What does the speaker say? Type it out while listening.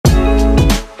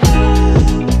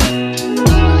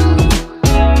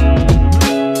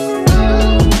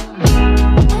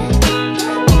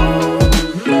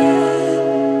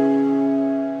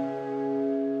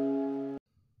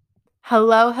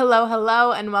Hello, hello,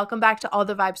 hello, and welcome back to All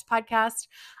the Vibes podcast.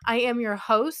 I am your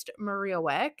host, Maria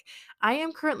Wick. I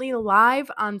am currently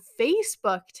live on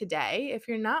Facebook today. If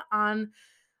you're not on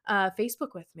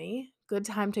Facebook with me, good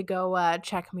time to go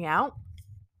check me out.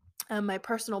 My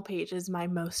personal page is my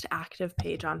most active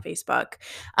page on Facebook.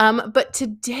 But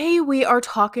today we are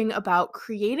talking about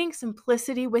creating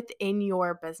simplicity within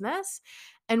your business.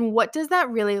 And what does that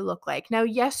really look like? Now,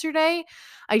 yesterday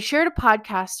I shared a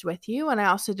podcast with you, and I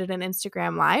also did an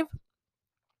Instagram live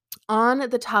on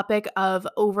the topic of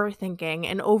overthinking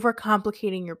and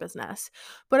overcomplicating your business.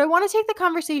 But I want to take the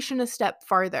conversation a step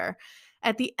farther.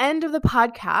 At the end of the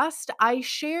podcast, I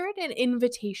shared an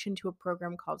invitation to a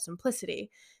program called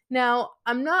Simplicity. Now,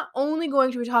 I'm not only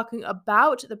going to be talking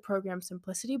about the program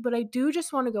Simplicity, but I do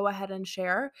just want to go ahead and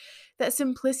share that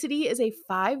Simplicity is a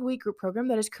 5-week group program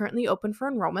that is currently open for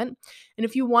enrollment. And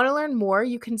if you want to learn more,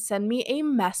 you can send me a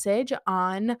message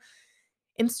on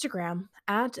Instagram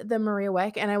at the Maria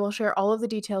Wick, and I will share all of the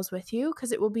details with you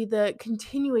because it will be the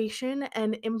continuation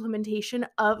and implementation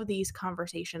of these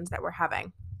conversations that we're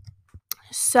having.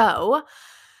 So,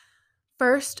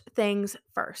 first things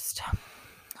first.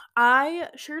 I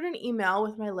shared an email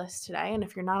with my list today, and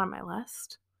if you're not on my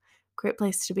list, great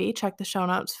place to be. Check the show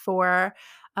notes for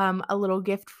a little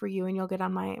gift for you, and you'll get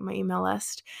on my email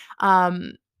list.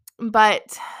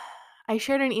 But I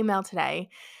shared an email today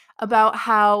about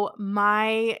how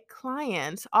my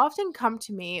clients often come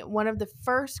to me one of the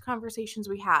first conversations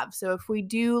we have. So if we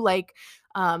do like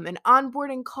an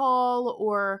onboarding call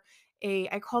or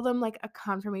I call them like a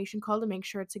confirmation call to make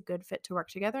sure it's a good fit to work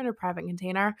together in a private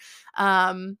container.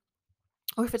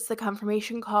 Or if it's the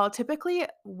confirmation call, typically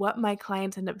what my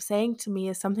clients end up saying to me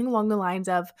is something along the lines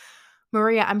of,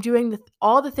 Maria, I'm doing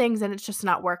all the things and it's just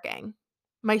not working.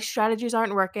 My strategies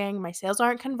aren't working. My sales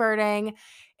aren't converting.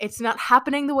 It's not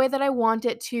happening the way that I want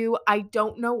it to. I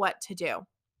don't know what to do,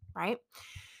 right?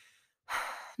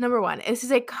 Number one, this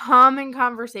is a common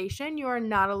conversation. You are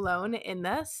not alone in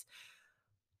this.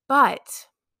 But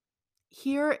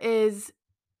here is,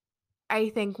 I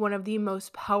think, one of the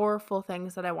most powerful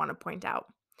things that I want to point out.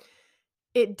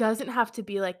 It doesn't have to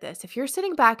be like this. If you're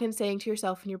sitting back and saying to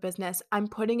yourself in your business, I'm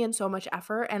putting in so much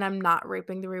effort and I'm not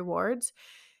reaping the rewards,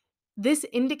 this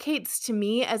indicates to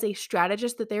me as a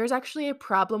strategist that there is actually a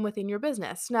problem within your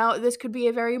business. Now, this could be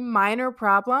a very minor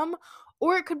problem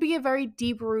or it could be a very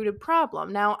deep-rooted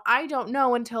problem. Now, I don't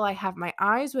know until I have my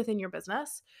eyes within your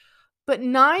business, but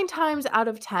 9 times out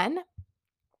of 10,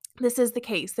 this is the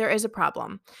case. There is a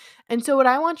problem. And so what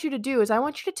I want you to do is I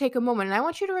want you to take a moment and I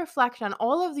want you to reflect on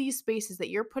all of these spaces that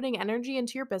you're putting energy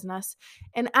into your business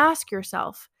and ask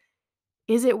yourself,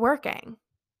 is it working?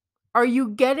 Are you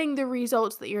getting the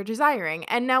results that you're desiring?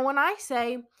 And now when I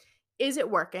say, is it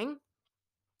working?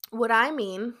 What I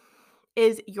mean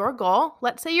is your goal.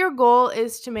 Let's say your goal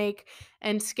is to make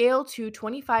and scale to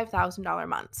 $25,000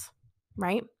 months,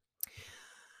 right?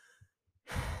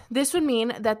 This would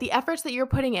mean that the efforts that you're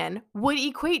putting in would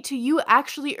equate to you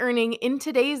actually earning, in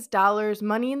today's dollars,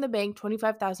 money in the bank,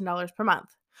 $25,000 per month.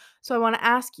 So I want to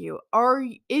ask you,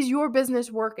 is your business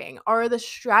working? Are the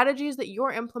strategies that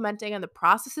you're implementing and the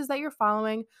processes that you're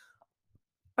following,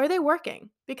 are they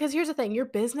working? Because here's the thing, your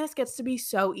business gets to be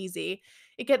so easy.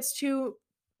 It gets to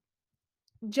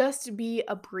just be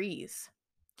a breeze.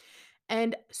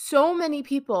 And so many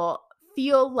people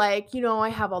feel like, I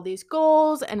have all these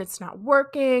goals and it's not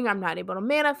working. I'm not able to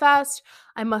manifest.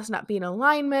 I must not be in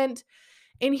alignment.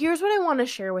 And here's what I want to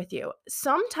share with you.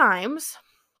 Sometimes,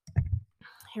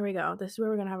 here we go. This is where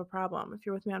we're going to have a problem. If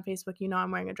you're with me on Facebook, you know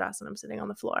I'm wearing a dress and I'm sitting on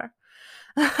the floor.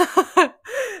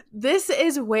 This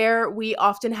is where we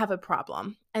often have a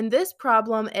problem. And this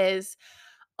problem is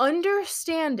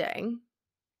understanding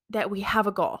that we have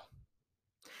a goal.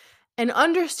 And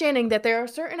understanding that there are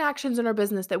certain actions in our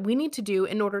business that we need to do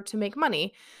in order to make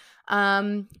money.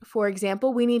 For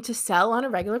example, we need to sell on a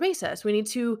regular basis. We need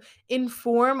to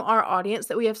inform our audience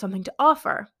that we have something to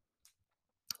offer.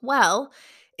 Well,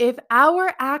 if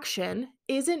our action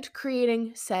isn't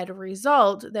creating said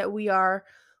result that we are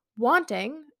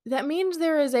wanting, that means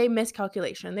there is a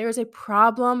miscalculation. There is a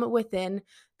problem within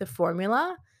the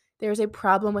formula. There is a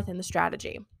problem within the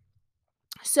strategy.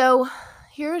 So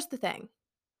here's the thing.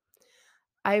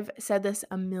 I've said this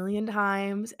a million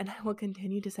times and I will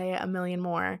continue to say it a million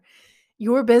more.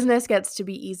 Your business gets to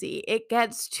be easy. It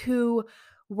gets to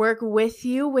work with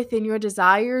you within your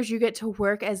desires. You get to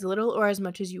work as little or as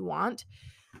much as you want.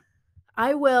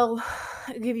 I will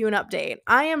give you an update.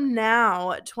 I am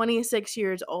now 26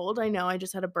 years old. I know I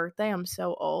just had a birthday. I'm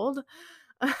so old.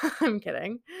 I'm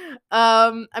kidding.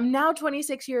 I'm now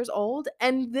 26 years old.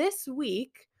 And this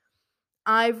week,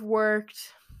 I've worked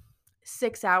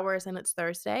 6 hours and it's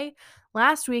Thursday.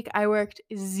 Last week, I worked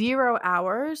 0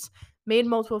 hours, made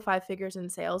multiple five figures in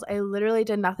sales. I literally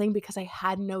did nothing because I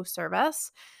had no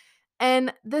service.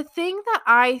 And the thing that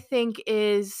I think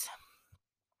is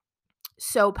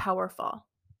so powerful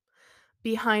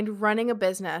behind running a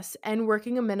business and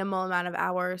working a minimal amount of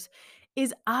hours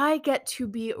is I get to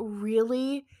be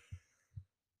really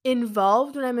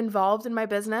involved when I'm involved in my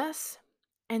business,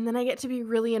 and then I get to be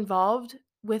really involved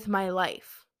with my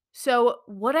life. So,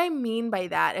 what I mean by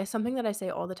that is something that I say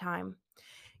all the time.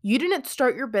 You didn't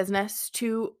start your business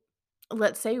to,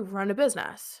 let's say, run a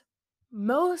business.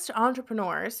 Most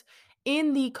entrepreneurs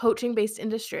in the coaching based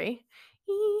industry,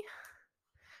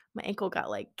 my ankle got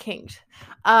like kinked.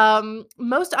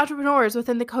 Most entrepreneurs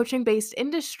within the coaching based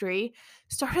industry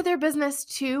started their business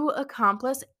to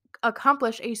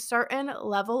accomplish a certain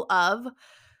level of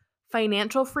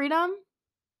financial freedom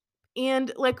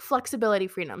and like flexibility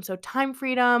freedom. So time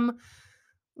freedom,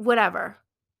 whatever.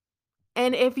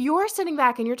 And if you're sitting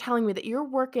back and you're telling me that you're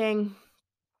working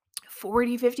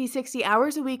 40, 50, 60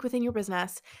 hours a week within your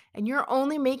business and you're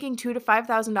only making $2,000 to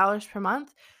 $5,000 per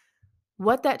month,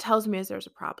 what that tells me is there's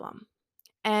a problem.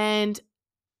 And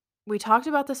we talked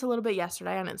about this a little bit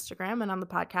yesterday on Instagram and on the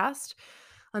podcast,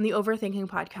 on the Overthinking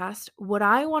podcast. What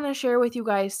I want to share with you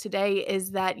guys today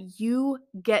is that you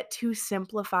get to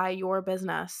simplify your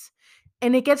business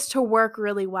and it gets to work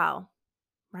really well,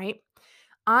 right?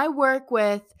 I work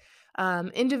with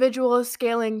individuals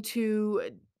scaling from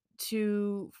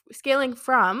 2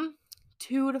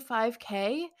 to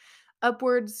 5K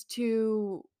upwards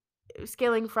to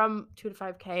scaling from 2 to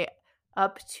 5K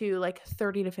up to like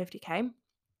 30 to 50K.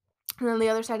 And on the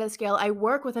other side of the scale, I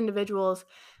work with individuals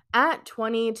at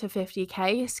 20 to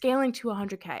 50K, scaling to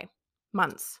 100K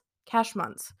months, cash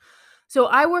months. So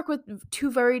I work with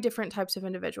two very different types of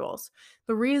individuals.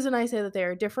 The reason I say that they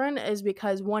are different is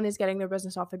because one is getting their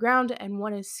business off the ground and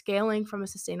one is scaling from a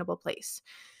sustainable place.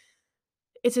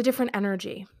 It's a different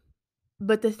energy.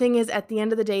 But the thing is, at the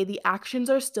end of the day, the actions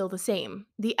are still the same.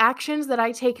 The actions that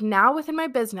I take now within my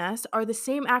business are the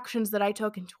same actions that I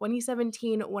took in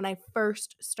 2017 when I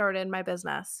first started my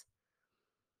business.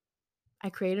 I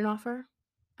create an offer,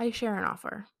 I share an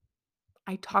offer.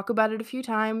 I talk about it a few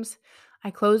times,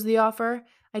 I close the offer,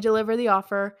 I deliver the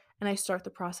offer, and I start the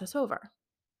process over.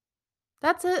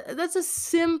 That's a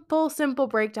simple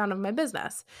breakdown of my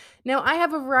business. Now, I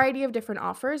have a variety of different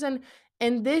offers and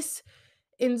this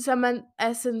in some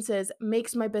essences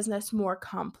makes my business more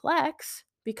complex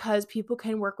because people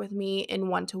can work with me in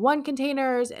one-to-one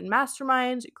containers and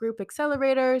masterminds, group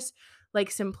accelerators,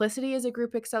 like Simplicity is a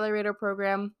group accelerator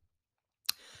program,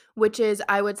 which is,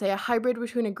 I would say, a hybrid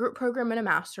between a group program and a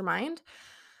mastermind.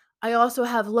 I also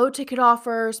have low ticket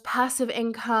offers, passive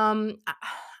income.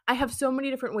 I have so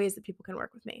many different ways that people can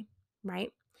work with me,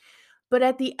 right? But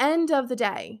at the end of the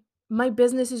day, my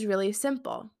business is really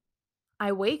simple.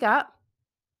 I wake up,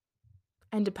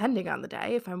 and depending on the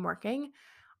day, if I'm working,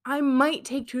 I might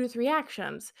take 2 to 3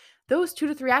 actions. Those 2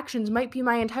 to 3 actions might be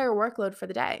my entire workload for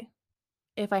the day.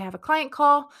 If I have a client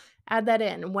call, add that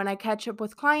in. When I catch up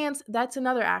with clients, that's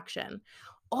another action.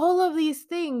 All of these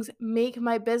things make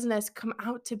my business come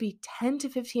out to be 10 to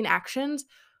 15 actions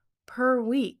per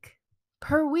week.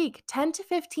 Per week, 10 to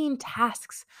 15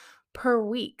 tasks per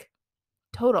week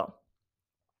total.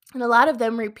 And a lot of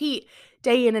them repeat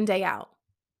day in and day out,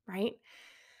 right?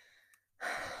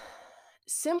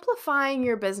 Simplifying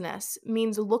your business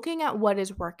means looking at what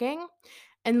is working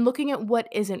and looking at what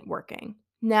isn't working.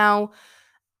 Now,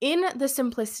 in the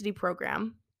Simplicity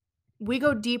program, we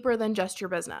go deeper than just your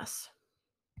business.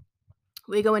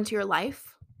 We go into your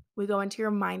life, we go into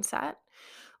your mindset,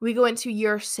 we go into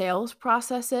your sales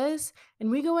processes, and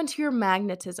we go into your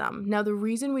magnetism. Now, the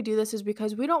reason we do this is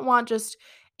because we don't want just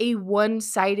a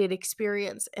one-sided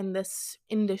experience in this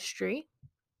industry.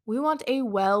 We want a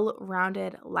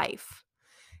well-rounded life.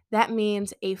 That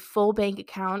means a full bank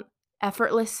account,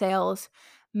 effortless sales,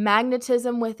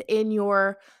 magnetism within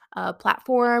your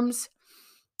platforms,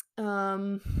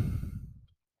 um,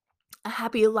 a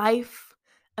happy life,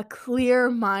 a clear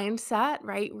mindset,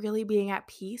 right? Really being at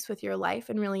peace with your life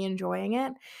and really enjoying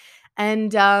it.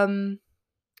 And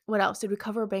what else? Did we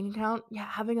cover a bank account? Yeah,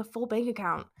 having a full bank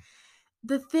account.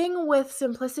 The thing with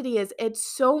Simplicity is it's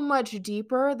so much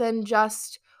deeper than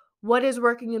just what is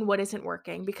working and what isn't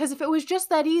working. Because if it was just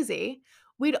that easy,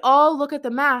 we'd all look at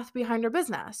the math behind our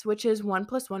business, which is 1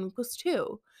 plus 1 equals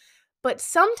 2. But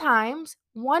sometimes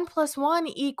 1 plus 1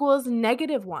 equals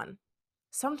negative 1.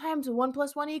 Sometimes 1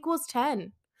 plus 1 equals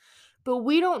 10. But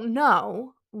we don't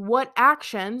know what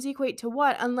actions equate to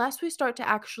what unless we start to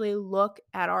actually look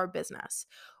at our business.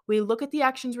 We look at the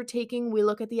actions we're taking. We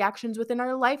look at the actions within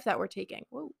our life that we're taking.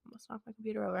 Whoa, almost knocked my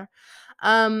computer over.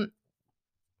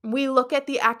 We look at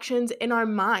the actions in our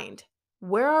mind.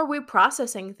 Where are we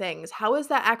processing things? How is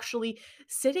that actually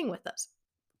sitting with us?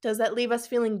 Does that leave us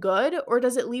feeling good, or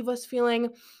does it leave us feeling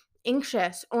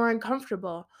anxious or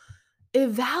uncomfortable?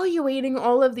 Evaluating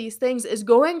all of these things is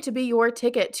going to be your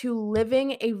ticket to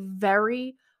living a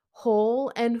very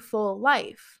whole and full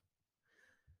life.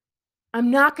 I'm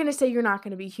not going to say you're not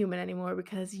going to be human anymore,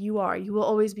 because you are. You will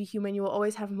always be human. You will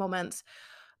always have moments.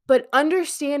 But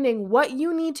understanding what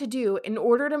you need to do in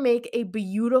order to make a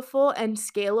beautiful and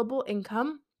scalable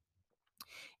income,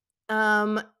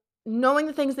 um, knowing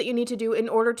the things that you need to do in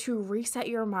order to reset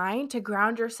your mind, to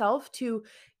ground yourself, to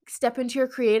step into your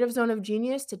creative zone of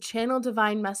genius, to channel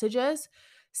divine messages,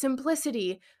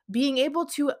 simplicity, being able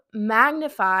to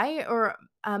magnify or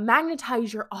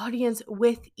magnetize your audience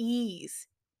with ease,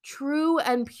 true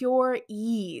and pure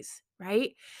ease,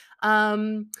 right?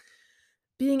 Um,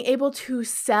 Being able to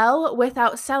sell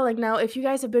without selling. Now, if you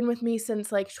guys have been with me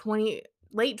since like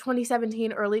late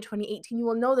 2017, early 2018, you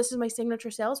will know this is my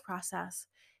signature sales process.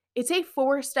 It's a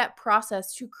 4-step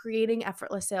process to creating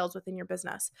effortless sales within your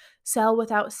business. Sell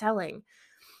without selling.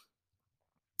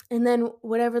 And then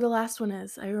whatever the last one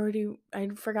is, I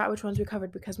forgot which ones we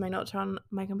covered because my notes are on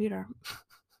my computer.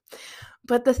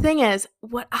 But the thing is,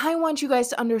 what I want you guys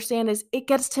to understand is it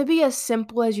gets to be as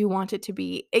simple as you want it to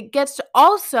be. It gets to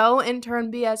also, in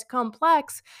turn, be as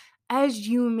complex as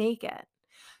you make it.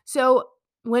 So,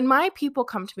 when my people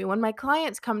come to me, when my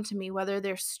clients come to me, whether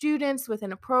they're students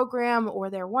within a program or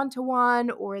they're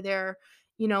one-to-one or they're,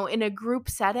 in a group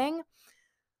setting,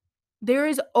 there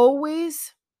is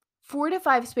always 4 to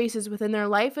 5 spaces within their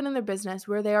life and in their business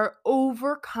where they are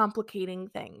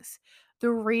overcomplicating things. The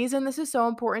reason this is so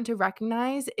important to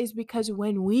recognize is because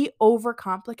when we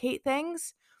overcomplicate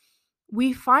things,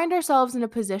 we find ourselves in a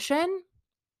position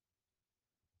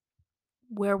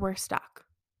where we're stuck.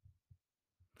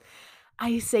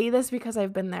 I say this because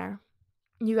I've been there.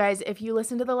 You guys, if you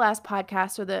listen to the last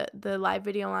podcast or the live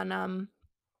video on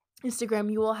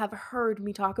Instagram, you will have heard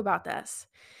me talk about this.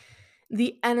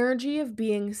 The energy of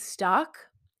being stuck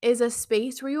is a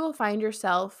space where you will find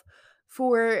yourself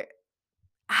for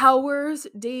hours,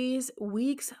 days,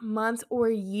 weeks, months, or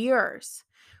years,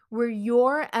 where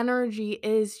your energy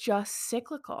is just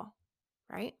cyclical,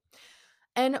 right?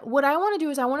 And what I want to do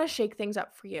is I want to shake things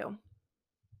up for you.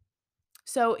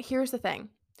 So here's the thing.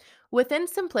 Within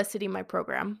Simplicity, my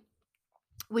program,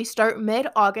 we start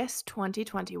mid-August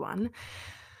 2021.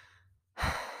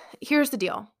 Here's the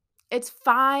deal. It's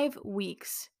 5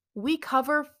 weeks. We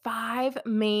cover 5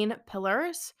 main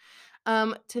pillars.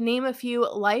 To name a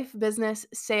few: life, business,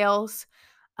 sales,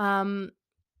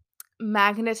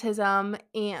 magnetism,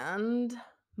 and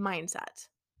mindset.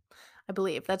 I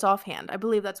believe that's offhand. I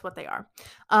believe that's what they are.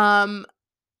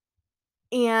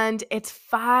 And it's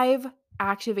 5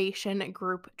 activation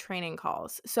group training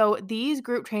calls. So these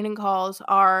group training calls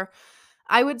are,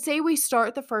 I would say we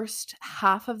start the first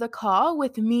half of the call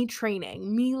with me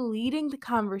training, me leading the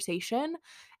conversation.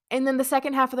 And then the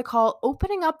second half of the call,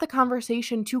 opening up the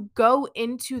conversation to go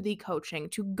into the coaching,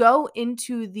 to go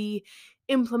into the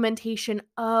implementation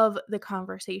of the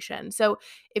conversation. So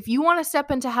if you want to step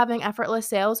into having effortless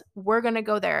sales, we're going to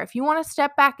go there. If you want to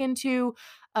step back into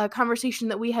a conversation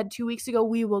that we had 2 weeks ago,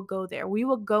 we will go there. We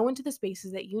will go into the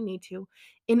spaces that you need to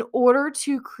in order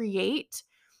to create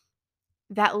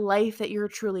that life that you're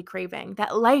truly craving,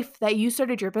 that life that you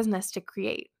started your business to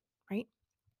create, right?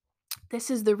 This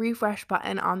is the refresh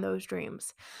button on those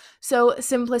dreams. So,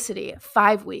 Simplicity,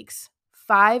 5 weeks,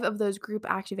 5 of those group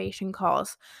activation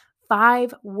calls,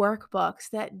 5 workbooks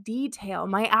that detail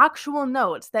my actual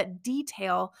notes, that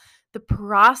detail the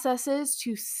processes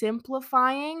to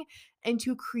simplifying and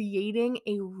to creating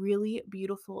a really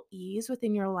beautiful ease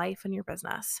within your life and your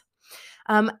business.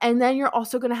 And then you're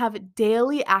also going to have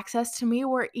daily access to me,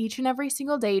 where each and every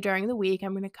single day during the week,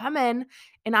 I'm going to come in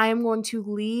and I am going to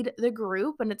lead the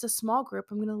group. And it's a small group.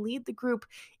 I'm going to lead the group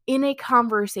in a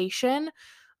conversation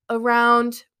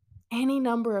around any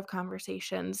number of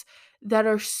conversations that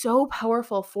are so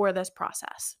powerful for this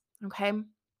process. Okay.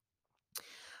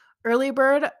 Early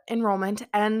bird enrollment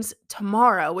ends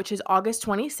tomorrow, which is August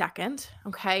 22nd,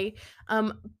 okay?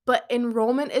 But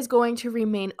enrollment is going to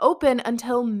remain open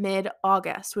until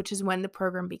mid-August, which is when the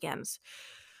program begins.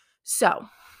 So,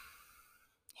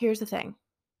 here's the thing.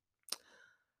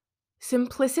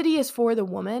 Simplicity is for the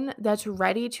woman that's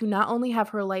ready to not only have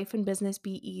her life and business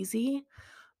be easy,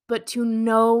 but to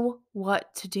know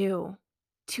what to do,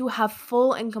 to have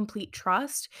full and complete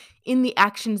trust in the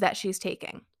actions that she's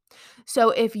taking.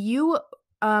 So if you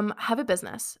have a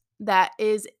business that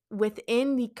is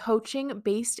within the coaching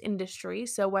based industry.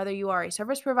 So, whether you are a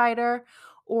service provider,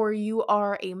 or you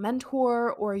are a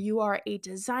mentor, or you are a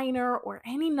designer, or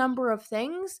any number of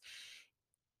things,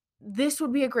 this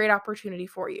would be a great opportunity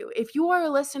for you. If you are a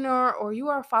listener or you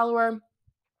are a follower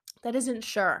that isn't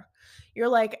sure, you're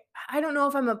like, I don't know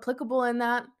if I'm applicable in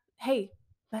that. Hey,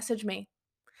 message me.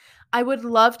 I would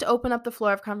love to open up the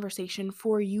floor of conversation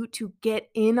for you to get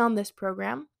in on this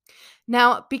program.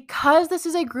 Now, because this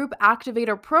is a group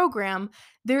activator program,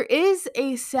 there is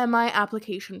a semi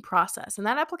application process. And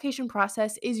that application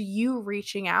process is you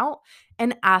reaching out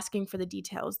and asking for the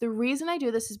details. The reason I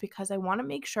do this is because I want to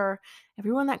make sure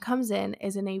everyone that comes in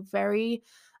is in a very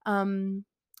um,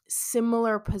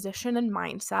 similar position and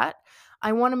mindset.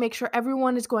 I want to make sure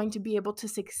everyone is going to be able to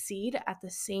succeed at the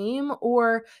same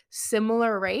or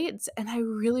similar rates. And I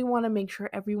really want to make sure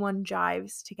everyone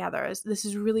jives together. This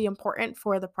is really important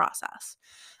for the process.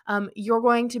 You're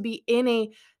going to be in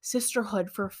a sisterhood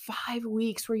for 5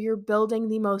 weeks where you're building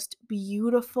the most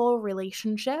beautiful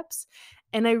relationships.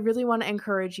 And I really want to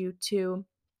encourage you to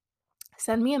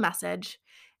send me a message.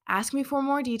 Ask me for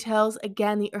more details.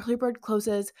 Again, the early bird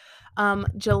closes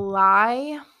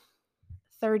July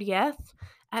 30th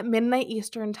at midnight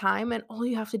Eastern time. And all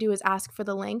you have to do is ask for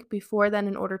the link before then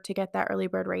in order to get that early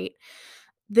bird rate.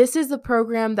 This is the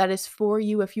program that is for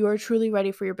you if you are truly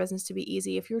ready for your business to be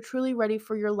easy, if you're truly ready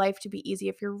for your life to be easy,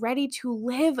 if you're ready to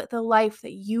live the life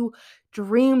that you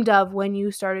dreamed of when you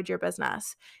started your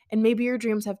business. And maybe your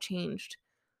dreams have changed,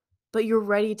 but you're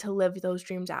ready to live those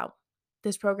dreams out.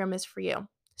 This program is for you.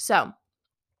 So,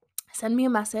 send me a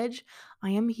message.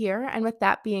 I am here. And with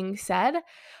that being said,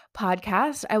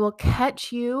 podcast, I will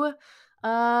catch you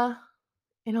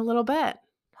in a little bit.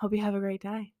 Hope you have a great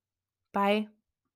day. Bye.